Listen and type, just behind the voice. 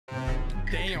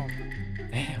Damn.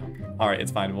 Damn. All right,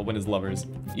 it's fine. We'll win as lovers.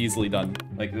 Easily done.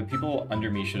 Like, the people under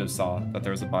me should have saw that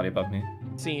there was a body above me.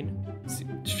 Seen.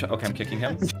 Okay, I'm kicking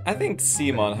him. I think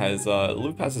Simon has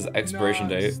loop past his expiration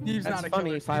date. Steve's That's not a funny.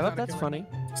 killer. 5 up. That's funny.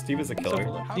 Steve is a killer.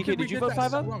 DK, did you vote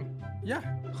 5 up? Yeah.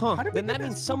 Huh. How did we Then get that that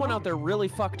means so someone wrong? out there really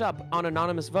fucked up on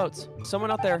anonymous votes. Someone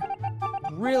out there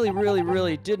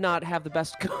really did not have the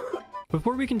best.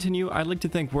 Before we continue, I'd like to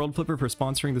thank World Flipper for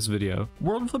sponsoring this video.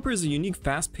 World Flipper is a unique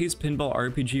fast-paced pinball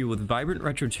RPG with vibrant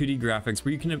retro 2D graphics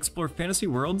where you can explore fantasy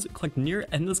worlds, collect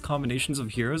near-endless combinations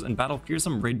of heroes, and battle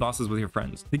fearsome raid bosses with your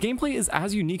friends. The gameplay is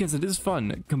as unique as it is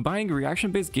fun, combining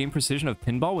reaction-based game precision of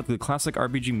pinball with the classic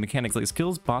RPG mechanics like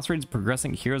skills, boss raids,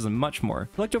 progressing heroes, and much more.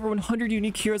 Collect over 100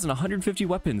 unique heroes and 150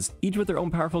 weapons, each with their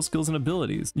own powerful skills and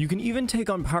abilities. You can even take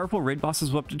on powerful raid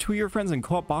bosses with up to 2 of your friends in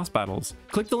co-op boss battles.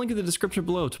 Click the link in the description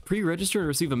below to pre-register and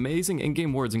receive amazing in-game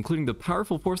rewards, including the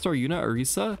powerful 4-star Yuna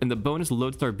Arisa and the bonus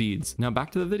Lodestar beads. Now back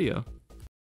to the video.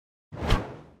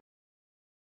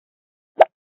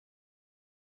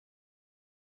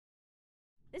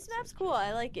 This map's cool.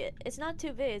 I like it. It's not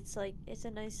too big. It's like it's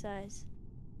a nice size.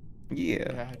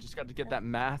 Yeah. I just got to get that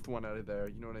math one out of there.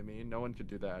 You know what I mean? No one could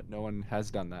do that. No one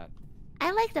has done that.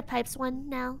 I like the pipes one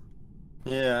now.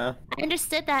 Yeah. I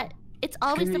understood that it's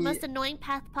always Can the we- most annoying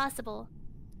path possible.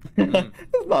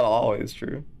 It's not always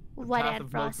true. What, Path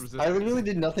of most Antfrost? resistance. I literally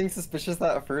did nothing suspicious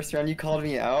that first round. You called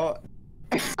me out.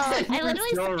 I You were literally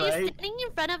so was right. sitting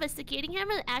in front of a security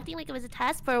camera acting like it was a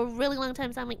task for a really long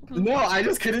time, so I'm like, No, I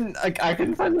just couldn't. Like, I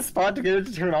couldn't find the spot to get it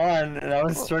to turn on, and I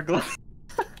was struggling.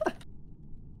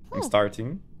 I'm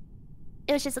starting.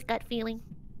 It was just a gut feeling.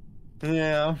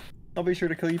 Yeah. I'll be sure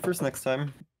to kill you first next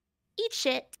time. Eat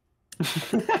shit.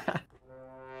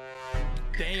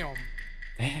 Damn.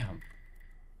 Damn.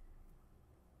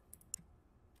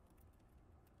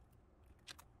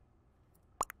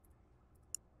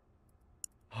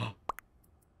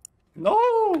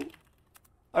 No!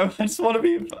 I just want to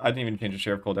be. I didn't even change the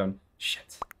sheriff cooldown.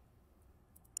 Shit.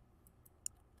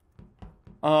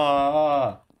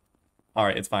 Alright,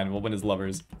 it's fine. We'll win as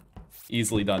lovers.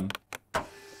 Easily done. Okay,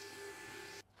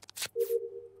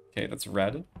 that's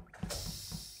red.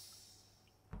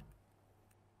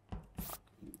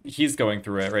 He's going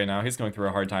through it right now. He's going through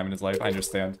a hard time in his life. I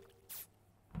understand.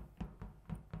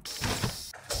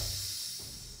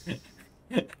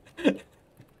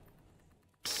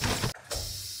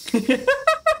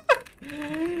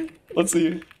 Let's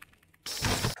see.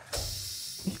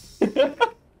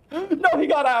 No, he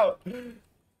got out.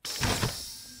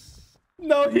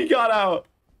 No, he got out.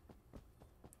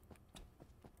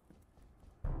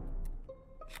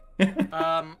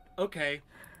 Okay.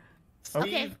 Steve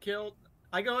Okay. killed.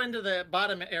 I go into the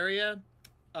bottom area.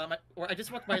 Or I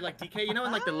just walked by like DK. You know,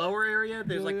 in like the lower area,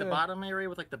 there's like the bottom area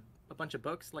with like a bunch of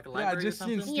books, like a Yeah, I library just or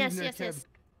seen something. Steve Yes, near yes, Kib. yes.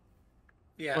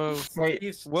 Yeah. Whoa. Wait,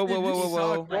 Steve's- Whoa, whoa, whoa, whoa, Steve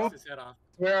whoa. knocks his head off.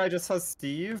 where I just saw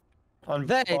Steve on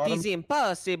That bottom. is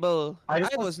impossible. I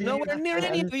just saw was Steve nowhere near in-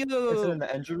 any of Is it in you. the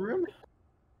engine room?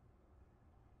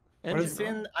 And What It's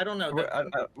in, I don't know,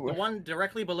 the one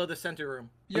directly below the center room.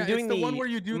 Yeah, I'm doing it's the one where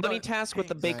you do money the task with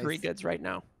the bakery Nice. goods right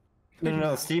now.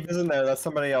 No, Steve isn't there. That's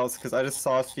somebody else, because I just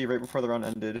saw Steve right before the run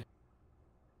ended.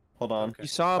 Hold on. You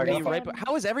saw I me gotta right. find-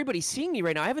 How is everybody seeing me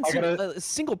right now? I haven't I seen gotta- a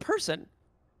single person.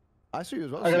 I see you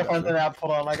as well. I gotta find the Steve. map.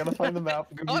 Hold on. I gotta find the map.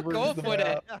 I'll Where's go the for it.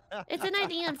 map? It's in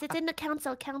IDMs. It's in the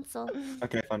council.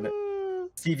 Okay, found it.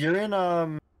 Steve, you're in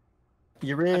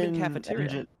You're in. I'm in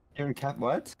cafeteria. You're in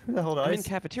what? Who the hell did I'm I in say?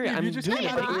 cafeteria. Dude, I'm you just doing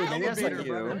got the out of baked- the Maybe that's not elevator,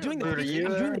 you. brother. I'm doing the Rude, are baked- you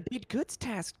I'm doing there? the baked goods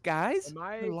task, guys.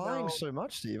 You're lying so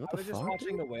much, Steve. What I the was just fuck?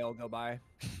 watching the whale go by.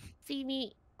 See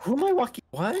me. Who am I walking?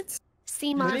 What?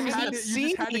 See You my. just had didn't to, see you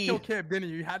just had to me. kill Kib, didn't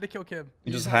you? You had to kill Kib.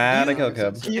 You just had a kill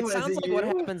cub. It You, is sounds it like what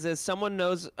you? happens is someone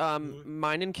knows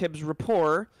mine and Kib's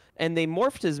rapport, and they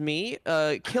morphed as me,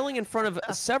 killing in front of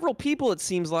several people, it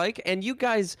seems like, and you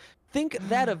guys think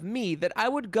that of me, that I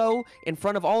would go in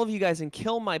front of all of you guys and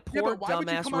kill my Yeah, poor but why would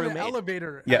you dumbass come out of an roommate.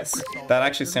 elevator? Yes, at that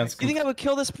actually Doesn't sounds make You think I would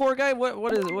kill this poor guy? What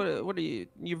are you?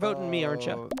 You're voting me, aren't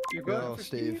you? Oh, You're voting no, for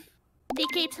Steve.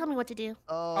 DK, tell me what to do.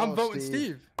 Oh, I'm voting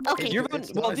Steve. Okay. You're It's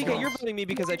voting. Well, not DK, wrong. you're voting me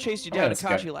because I chased you Yeah, down that's to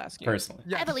good. Kashi last game. Personally.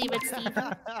 Yes. I believe it, Steve.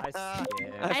 I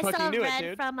I fucking saw knew it, Red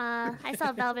dude. from I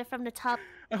saw Velvet from the top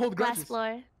I hold glass grudges.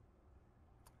 floor.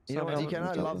 You know what, Someone DK, I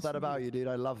else love does. that about you, dude.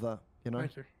 I love that. You know,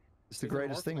 Thank you. it's the Is it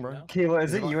greatest thing, Morphling bro. now? Kayla,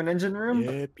 is it you in engine room?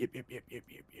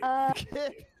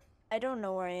 I don't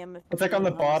know where I am. If It's like on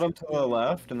the bottom to the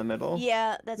left in the middle.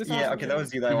 Yeah, that's. Yeah, not okay, me. that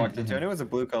was you that I walked into. I knew it was a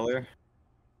blue color.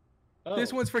 Oh.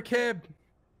 This one's for Kib.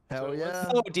 Hell So yeah.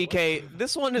 Oh, DK,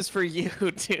 this one is for you,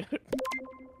 dude.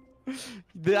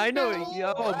 I know.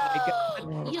 Oh my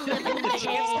god. You live in the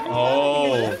cave.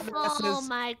 Oh. Oh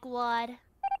my god.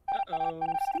 Uh-oh,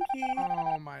 stinky.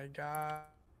 Oh my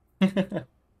god.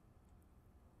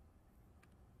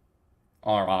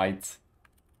 All right.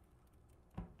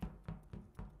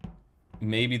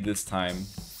 Maybe this time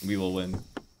we will win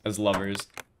as lovers.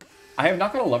 I have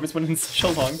not got a lovers win in such a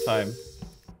long time.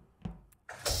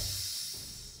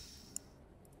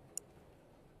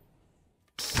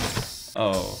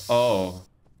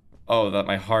 Oh, that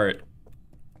my heart.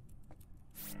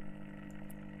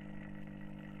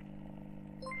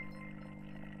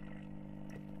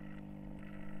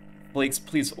 Flakes,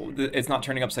 please, it's not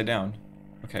turning upside down.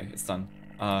 Okay, it's done.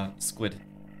 Squid.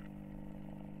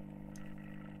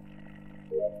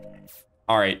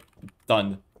 Alright,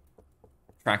 done.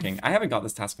 Tracking. I haven't got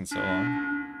this task in so long.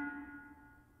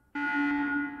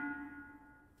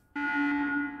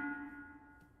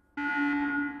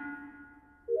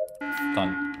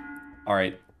 Done.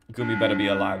 Alright, Gumi better be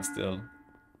alive still.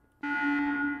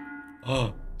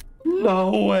 Oh,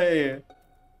 no way!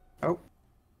 Oh.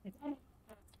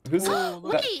 Who's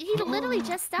Look, he literally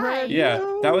just died. Yeah,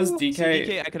 that was DK. So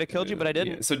DK, I could have killed you, but I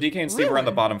didn't. Yeah, so DK and Steve were on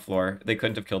the bottom floor. They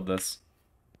couldn't have killed this.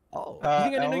 Oh. You think I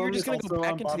didn't know you were just gonna go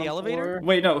back into the elevator?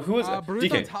 Wait, no, who was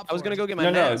Brood's on DK? top I was gonna floor. go get my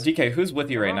No, no, mask. DK, who's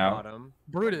with you right now?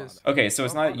 Brood is. Okay, so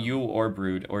it's not you or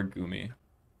Brood or Gumi.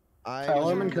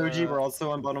 Ellum and Koji were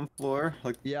also on bottom floor.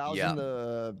 Like, Yeah, I was in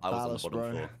the I was on the palace, bottom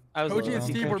bro. floor. I was Koji and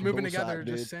Steve were moving Cool together. side,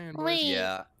 Just dude. saying. bro. Wait.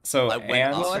 Yeah. So, I went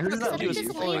Ant, up. Oh, I Who's thought that he was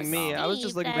dude? following me. I was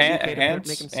just looking for Ant- DK to Ant,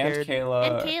 make him Ant, scared. Kayla,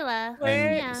 And Kayla.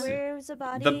 Where, Yeah. where's the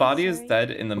body? the body is Sorry.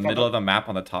 dead in the middle of the map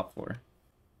on the top floor.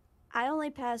 I only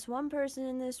passed one person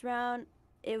in this round.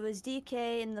 It was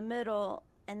DK in the middle,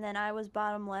 and then I was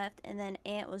bottom left, and then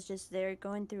Ant was just there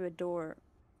going through a door.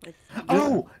 With...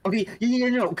 oh, okay, yeah,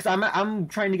 no, because I'm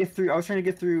trying to get through. I was trying to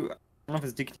get through. I don't know if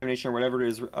it's decontamination or whatever it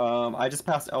is. I just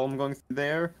passed Ellum going through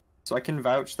there, so I can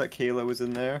vouch that Kayla was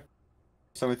in there.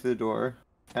 So I went through the door,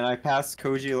 and I passed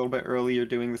Koji a little bit earlier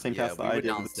doing the same task that I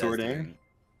did with sorting.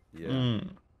 Yeah.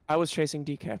 I was chasing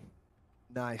DK.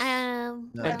 Nice. And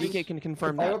DK can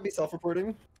confirm I that. would be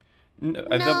self-reporting. The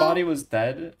No. body was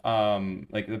dead.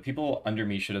 Like, the people under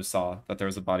me should have saw that there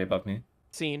was a body above me.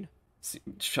 Scene.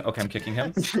 Okay, I'm kicking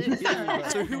him.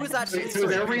 So who was actually? So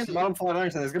is everybody on the bottom floor? I don't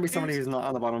understand. There's gonna be somebody who's not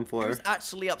on the bottom floor. Who's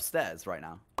actually upstairs right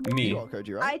now? Me. You are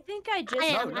Koji, right? I think I just I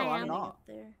am, saw I him am. up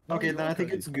there. Okay, you then are I think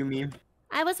Koji. it's Gumi.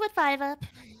 I was with 5UP.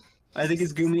 I think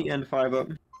it's Gumi and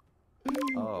 5UP.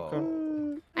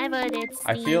 Oh. I voted Steve.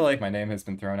 I feel like my name has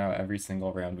been thrown out every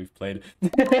single round we've played.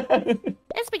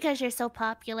 It's because you're so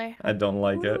popular. I don't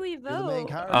like Who do it. we You're the main vote?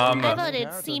 character. I You're the main voted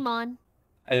character. Simon.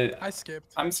 I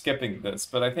skipped. I'm skipping this,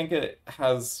 but I think it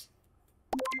has.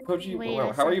 Koji, Wait, well,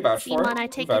 I how are you vouched for? Simon, I Who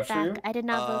take it vouched for you? back. I did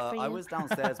not vote for you. I was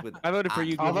downstairs with. I voted for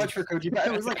you, I'll Gumi. vouch for Koji, but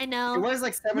it was like I know. it was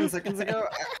like 7 seconds ago.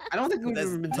 I don't think we've There's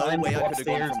even been no time way to I go could have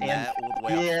gone upstairs from and there all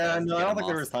the way yeah, upstairs no, to I get don't a think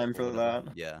there was master time for or that.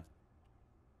 whatever. Yeah.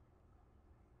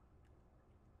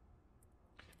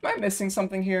 Am I missing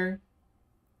something here?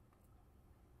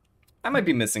 I might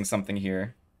be missing something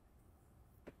here.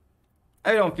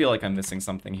 I don't feel like I'm missing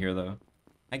something here, though.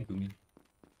 Hi, Gumi.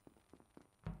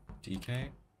 DK?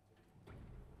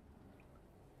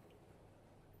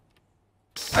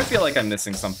 I feel like I'm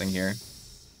missing something here.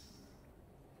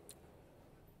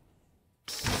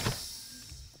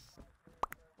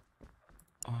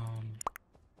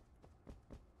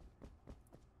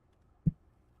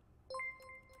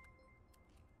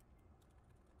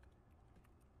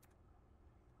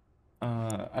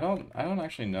 I don't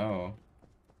actually know.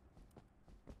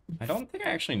 I don't think I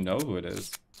actually know who it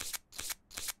is.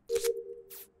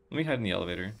 Let me head in the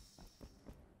elevator.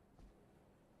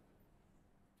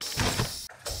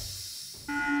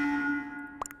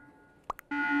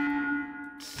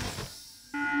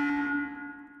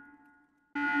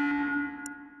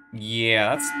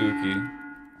 Yeah, that's spooky.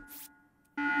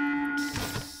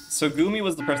 So Gumi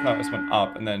was the person that just went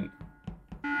up, and then...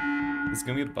 Is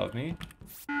Gumi above me?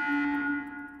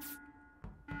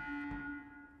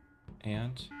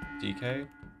 And DK?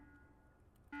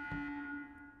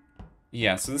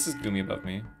 Yeah, so this is Gumi above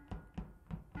me.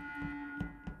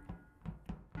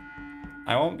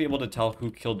 I won't be able to tell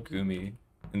who killed Gumi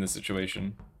in this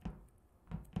situation.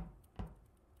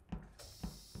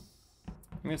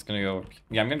 I'm just gonna go...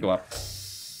 Yeah, I'm gonna go up.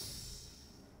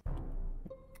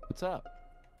 What's up?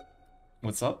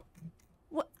 What's up?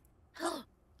 What?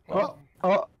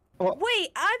 Wait,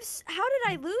 How did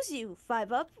I lose you?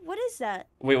 5UP? What is that?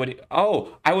 Wait, what do you...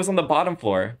 Oh, I was on the bottom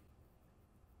floor.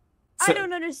 I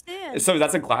don't understand. So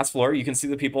that's a glass floor. You can see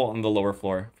the people on the lower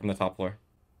floor from the top floor.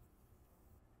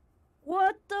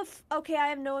 What the Okay, I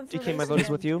have no information. DK, my vote is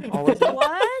with you. What?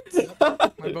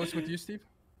 My vote's with you, Steve.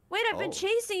 Wait, I've been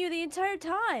chasing you the entire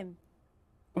time.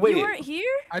 Wait, You weren't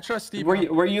here? I trust Steve.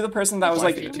 were you the person that was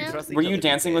like, No. were you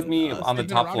dancing with me on the Steve's been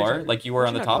top around floor? each other. Like you were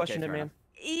on the top? Question it, man.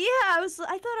 Yeah, I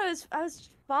thought I was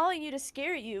following you to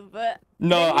scare you, but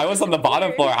No, then you I was on the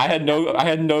bottom floor. disappeared. I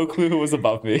had no clue who was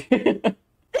above me. That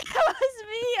was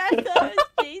me. I thought I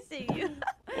was chasing you.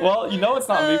 Well, you know it's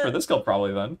not me for this kill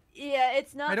probably then. Yeah,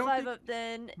 it's not I don't 5 think- up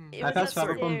then. It I was passed 5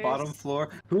 up on bottom upstairs. floor.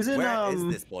 Who's in Where is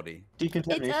this body? It's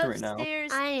decontamination right now?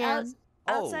 upstairs. I am.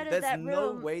 Outside of there's that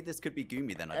no room. way this could be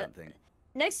Gumi then, I don't think.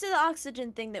 Next to the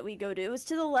oxygen thing that we go to. It was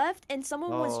to the left, and someone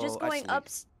was just Oh, I going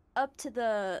see. up to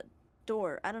the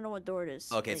door. I don't know what door it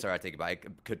is. Okay, Wait. sorry, I take it back.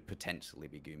 It could potentially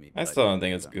be Gumi. I but still don't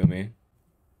think it's Gumi.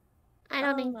 I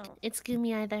don't Oh, think no. it's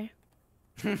Gumi either.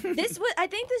 I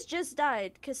think this just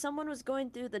died because someone was going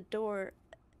through the door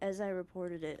as I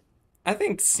reported it. I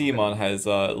think Simon has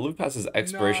Loop Pass's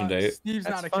expiration Nah, date. Steve's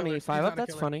That's not a funny. killer. 5 Steve's up. not a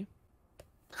That's killer. funny.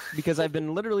 Because I've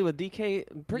been literally with DK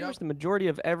pretty Yep. much the majority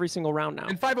of every single round now.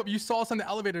 And 5 up, you saw us on the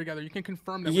elevator together. You can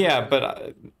confirm that. we were Yeah,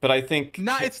 together. but I think.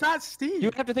 Nah, it's not Steve.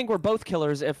 You have to think we're both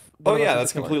killers if. Oh one of us yeah, is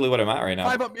that's a killer. completely what I'm at right now.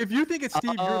 5 up. If you think it's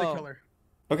Steve, you're the Oh. killer.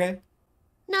 Okay.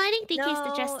 No, I think DK's no,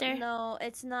 the Jester. No,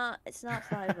 it's not. It's not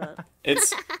 5 up.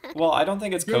 It's well, I don't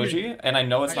think it's Gumi. Koji, and I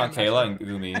know it's I not am Kayla and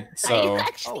Gumi. Are you So,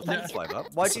 actually? Oh, thanks, 5 up.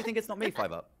 Why do you think it's not me,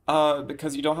 5 up?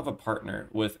 because you don't have a partner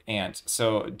with Ant,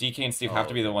 so DK and Steve have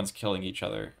to be the ones killing each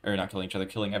other, or not killing each other,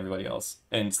 killing everybody else.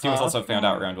 And Steve was Huh? also found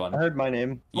out round I 1. heard my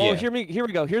name. Well, Yeah. here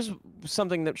we go. Here's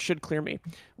something that should clear me.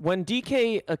 When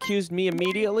DK accused me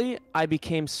immediately, I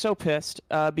became so pissed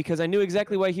because I knew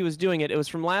exactly why he was doing it. It was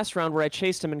from last round where I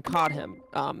chased him and caught him.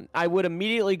 I would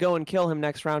immediately go and kill him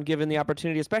next round given the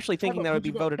opportunity, especially thinking that I would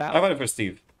be voted I out. voted for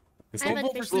Steve. I Don't voted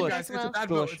vote for for Steve Steve, as guys. It's a well. bad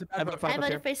vote. Foolish. It's a I bad voted vote. I Five up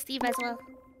voted here. for Steve as well.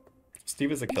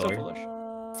 Steve is a So killer.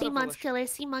 foolish. Simon's killer.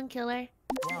 Simon killer.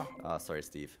 Wow. Oh, sorry,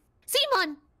 Steve.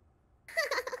 Simon.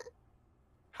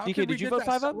 How DK, could we did you get vote that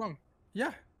 5 so up? wrong?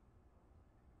 Yeah.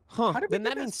 Huh. How did we Then get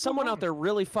that that means so someone wrong? out there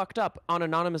really fucked up on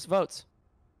anonymous votes.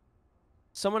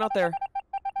 Someone out there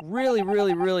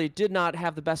really did not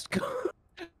have the best.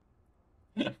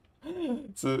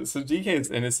 So DK is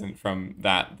innocent from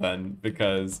that then,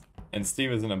 because and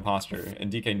Steve is an imposter,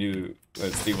 and DK knew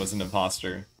that Steve was an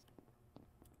imposter.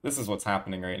 This is what's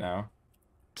happening right now.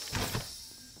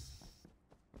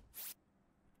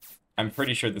 I'm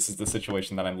pretty sure this is the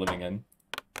situation that I'm living in.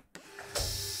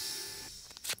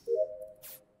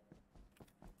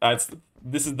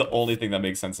 This is the only thing that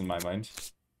makes sense in my mind.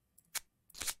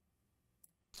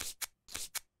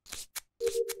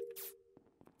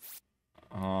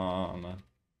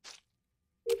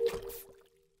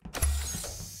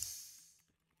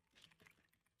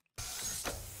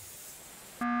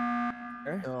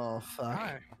 Oh fuck.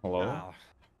 Hi. Hello?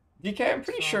 DK, I'm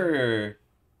pretty sure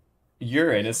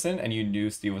you're innocent and you knew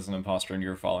Steve was an imposter and you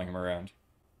were following him around.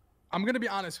 I'm gonna be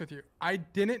honest with you. I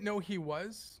didn't know he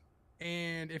was,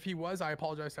 and if he was, I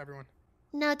apologize to everyone.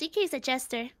 No, DK's a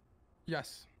Jester.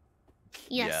 Yes.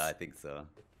 Yes. Yeah, I think so.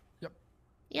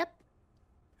 Yep.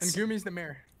 And Gumi's the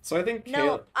mayor. So I think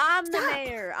No, I'm the Stop.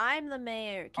 mayor. I'm the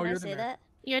mayor. Can I you're the say mayor. that?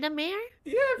 You're the mayor?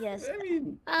 Yeah, Yes. I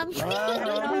mean... I mean, you're dead,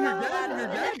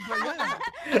 but yeah.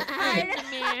 I'm the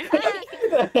mayor.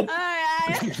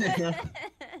 Alright.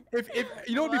 If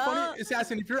you know what'd be Well- funny,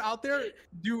 Assassin, if you're out there,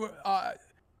 do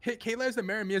hit Macaiyla as the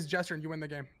mayor and me as Jester, and you win the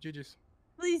game. GG's.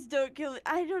 Please don't kill it.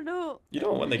 I don't know. You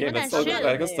don't win the game. Yeah, That's still, sure.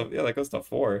 that goes to, yeah, that goes to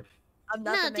 4. I'm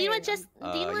not No, the do you mayor. want just do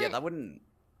you Yeah, want that wouldn't.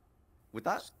 Would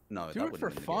that? No, that Do it wouldn't for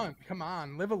win the game. fun. Come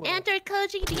on, live a little. Ant or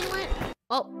Koji? Do you want?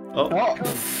 Oh. Oh.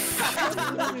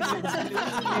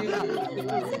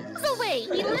 So wait,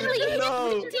 he literally hit you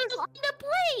on the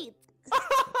plate.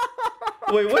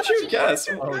 Wait, what'd you guess?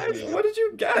 What did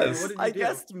you guess? I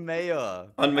guessed mayor.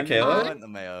 On I Macaiyla? went the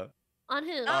mayor. On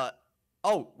who?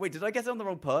 Oh, wait, did I guess it on the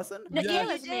wrong person? No,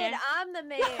 Yeah. you did. I'm the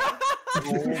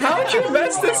mayor. How'd you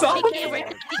mess this up?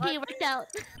 DK worked out.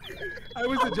 I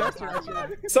was the Jester,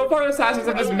 actually. So far, assassins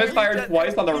have just misfired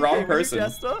twice on the wrong Were you person.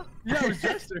 Jester? Yeah, it was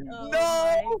Jester. Oh No! my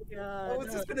I God.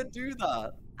 was just gonna do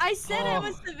that. I said I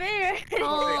was the mayor.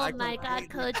 Oh I my god,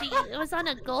 Koji. It was on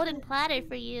a golden platter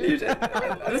for You you. just-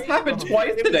 This happened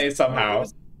twice today somehow.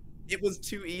 It was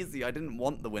too easy. I didn't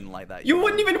want the win like that. You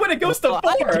wouldn't even win. It goes to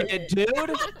 4.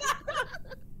 Dude.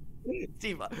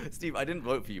 Steve, I didn't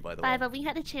vote for you, by the way. Bye, but we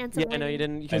had a chance of Yeah, I know you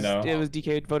winning. didn't because know. it was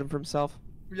DK voting for himself.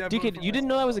 Yeah, DK, you didn't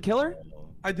know I was a killer?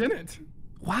 I didn't.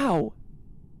 Wow.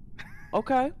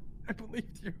 Okay. I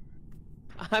believed you.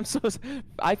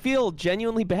 I feel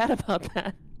genuinely bad about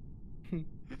that.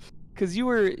 Because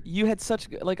you had such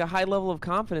like a high level of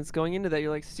confidence going into that. You're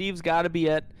like, Steve's got to be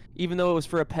it, even though it was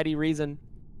for a petty reason.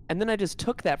 And then I just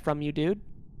took that from you, dude.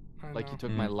 Like you took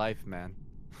my life, man.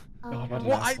 Well,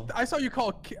 I saw you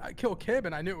kill Kib,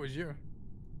 and I knew it was you.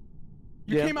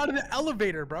 You came out of the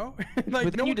elevator, bro. Like,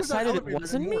 but then you decided it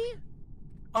wasn't me?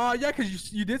 Yeah,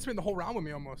 because you did spend the whole round with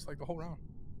me almost, like the whole round.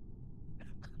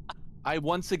 I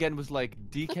once again was like,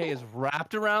 DK is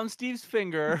wrapped around Steve's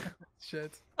finger.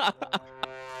 Shit.